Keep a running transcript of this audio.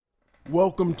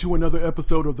Welcome to another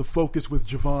episode of The Focus with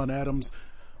Javon Adams.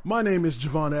 My name is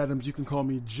Javon Adams. You can call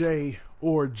me Jay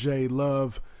or J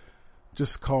Love.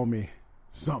 Just call me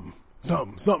something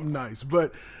nice.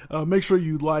 But make sure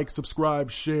you like,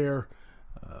 subscribe, share,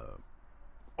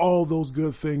 all those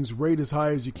good things. Rate as high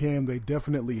as you can. They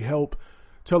definitely help.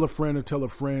 Tell a friend and tell a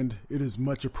friend. It is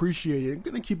much appreciated. I'm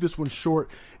going to keep this one short.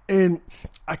 And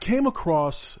I came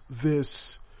across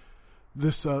this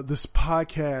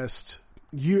podcast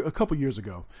a couple years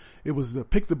ago. It was the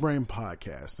Pick the Brain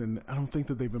podcast, and I don't think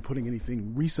that they've been putting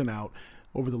anything recent out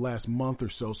over the last month or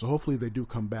so. So hopefully they do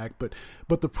come back. But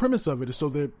the premise of it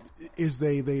is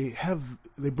they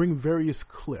bring various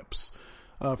clips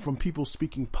from people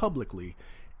speaking publicly,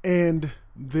 and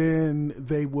then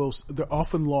they're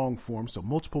often long form, so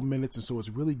multiple minutes, and so it's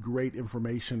really great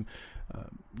information.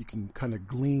 You can kind of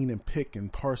glean and pick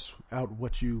and parse out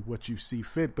what you see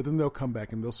fit, but then they'll come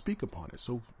back and they'll speak upon it.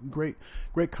 So great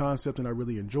concept, and I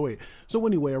really enjoy it. So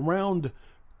anyway, around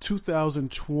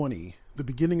 2020, the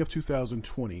beginning of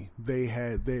 2020, they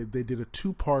did a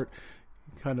two-part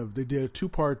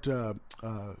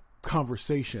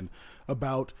conversation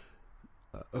about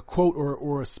a quote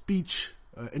or a speech,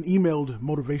 an emailed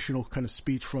motivational kind of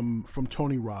speech from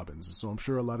Tony Robbins. So I'm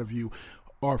sure a lot of you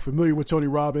are familiar with Tony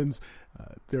Robbins.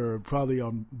 They're probably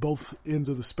on both ends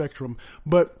of the spectrum,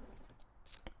 but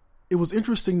it was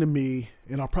interesting to me,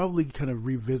 and I'll probably kind of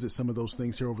revisit some of those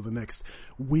things here over the next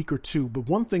week or two. But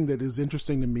one thing that is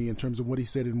interesting to me in terms of what he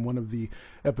said in one of the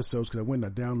episodes, because I went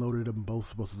and I downloaded them,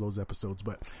 both of those episodes,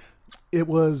 but it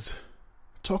was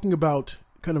talking about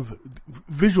kind of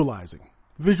visualizing.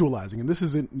 And this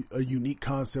isn't a unique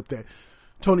concept that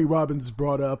Tony Robbins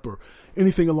brought up or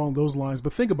anything along those lines,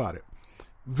 but think about it.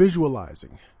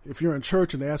 Visualizing. If you're in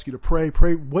church and they ask you to pray,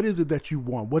 what is it that you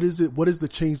want? What is the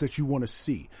change that you want to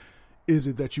see? Is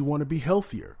it that you want to be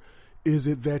healthier? Is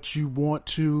it that you want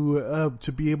to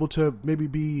be able to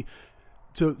maybe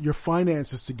your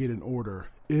finances to get in order?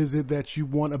 Is it that you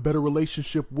want a better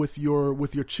relationship with your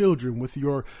children, with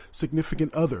your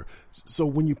significant other? So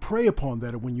when you pray upon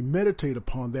that, or when you meditate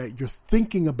upon that, you're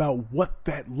thinking about what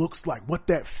that looks like, what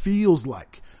that feels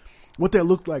like, what that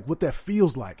looks like, what that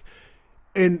feels like.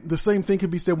 And the same thing can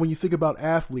be said when you think about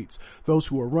athletes, those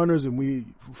who are runners,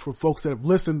 and for folks that have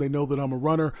listened, they know that I'm a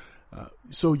runner.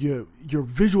 So you're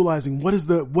visualizing what is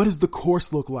the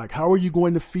course look like? How are you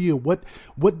going to feel? What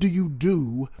do you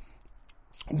do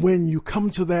when you come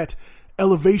to that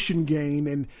elevation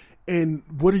gain, and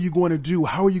what are you going to do?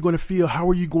 How are you going to feel? How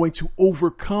are you going to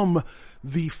overcome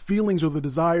the feelings or the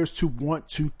desires to want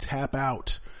to tap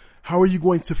out? How are you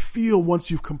going to feel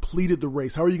once you've completed the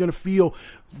race? How are you going to feel?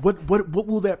 What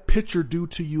will that pitcher do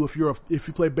to you if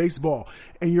you play baseball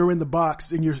and you're in the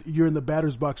box and you're in the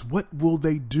batter's box? What will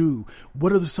they do?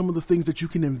 What are some of the things that you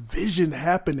can envision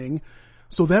happening?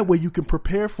 So that way you can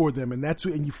prepare for them, and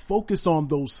and you focus on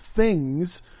those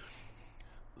things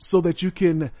so that you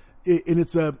can.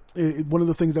 And one of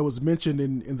the things that was mentioned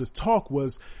in the talk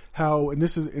was how, and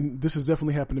this has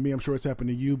definitely happened to me. I'm sure it's happened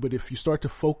to you, but if you start to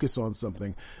focus on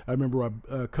something, I remember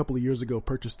a couple of years ago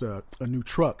purchased a new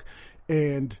truck,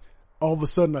 and all of a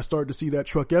sudden I started to see that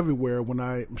truck everywhere when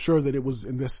I'm sure that it was,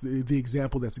 and this, the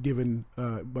example that's given,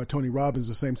 by Tony Robbins,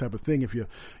 the same type of thing. If you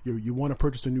want to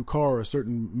purchase a new car or a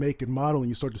certain make and model, and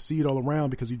you start to see it all around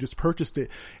because you just purchased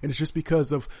it, and it's just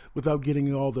because of, without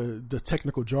getting all the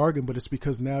technical jargon, but it's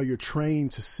because now you're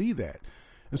trained to see that.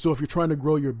 And so if you're trying to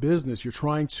grow your business, you're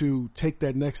trying to take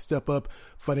that next step up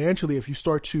financially, if you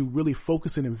start to really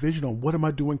focus and envision on what am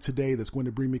I doing today that's going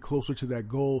to bring me closer to that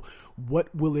goal?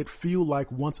 What will it feel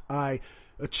like once I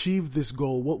achieve this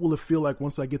goal? What will it feel like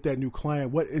once I get that new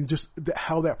client? And just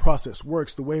how that process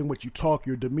works, the way in which you talk,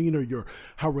 your demeanor,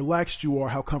 how relaxed you are,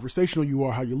 how conversational you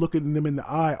are, how you're looking them in the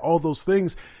eye, all those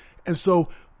things. And so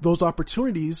those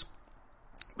opportunities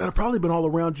that have probably been all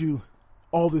around you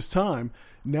all this time,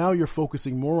 now you're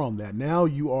focusing more on that. Now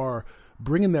you are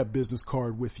bringing that business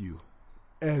card with you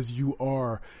as you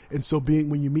are. And so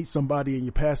when you meet somebody and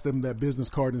you pass them that business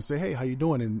card and say, hey, how you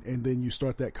doing? And then you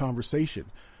start that conversation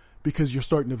because you're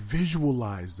starting to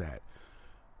visualize that.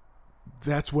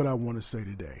 That's what I want to say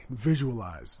today.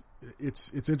 Visualize.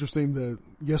 It's interesting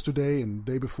yesterday and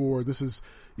day before, this is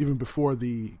even before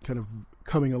the kind of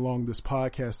coming along this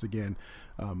podcast again.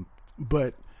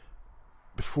 But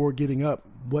before getting up,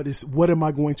 what am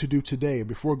I going to do today? And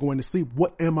before going to sleep,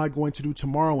 what am I going to do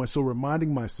tomorrow? And so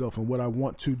reminding myself and what I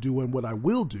want to do and what I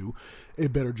will do a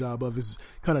better job of is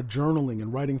kind of journaling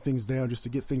and writing things down just to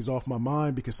get things off my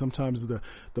mind, because sometimes the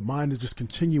mind is just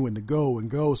continuing to go and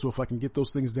go. So if I can get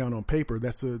those things down on paper,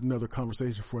 that's another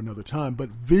conversation for another time. But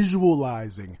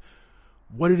visualizing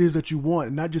what it is that you want,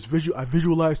 and not just I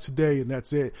visualize today and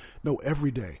that's it. No,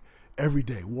 every day,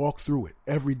 walk through it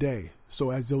every day.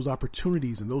 So as those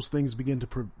opportunities and those things begin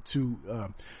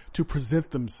to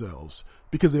present themselves,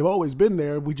 because they've always been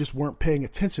there, we just weren't paying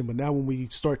attention. But now when we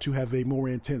start to have a more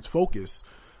intense focus,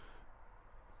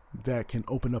 that can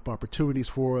open up opportunities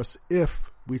for us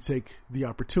if we take the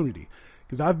opportunity.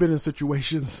 Because I've been in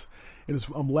situations, and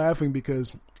I'm laughing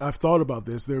because I've thought about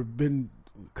this. There have been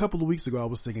a couple of weeks ago, I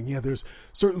was thinking, there's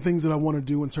certain things that I want to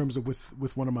do in terms of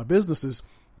with one of my businesses.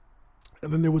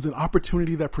 And then there was an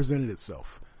opportunity that presented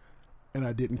itself and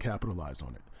I didn't capitalize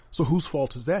on it. So whose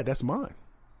fault is that? That's mine.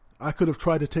 I could have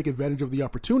tried to take advantage of the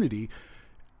opportunity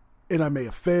and I may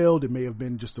have failed. It may have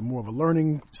been just more of a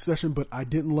learning session, but I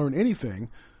didn't learn anything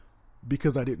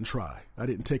because I didn't try. I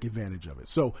didn't take advantage of it.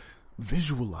 So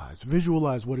visualize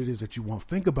what it is that you want.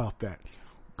 Think about that.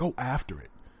 Go after it.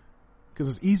 Because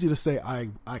it's easy to say,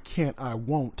 I can't, I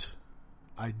won't,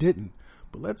 I didn't.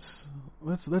 But let's,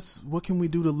 what can we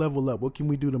do to level up? What can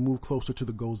we do to move closer to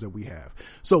the goals that we have?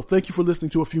 So thank you for listening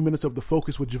to a few minutes of The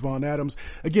Focus with Javon Adams.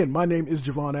 Again, my name is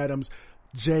Javon Adams,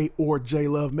 J or J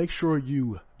Love. Make sure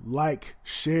you like,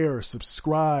 share,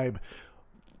 subscribe,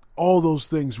 all those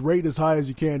things. Rate as high as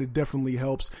you can. It definitely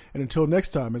helps. And until next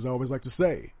time, as I always like to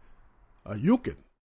say, you can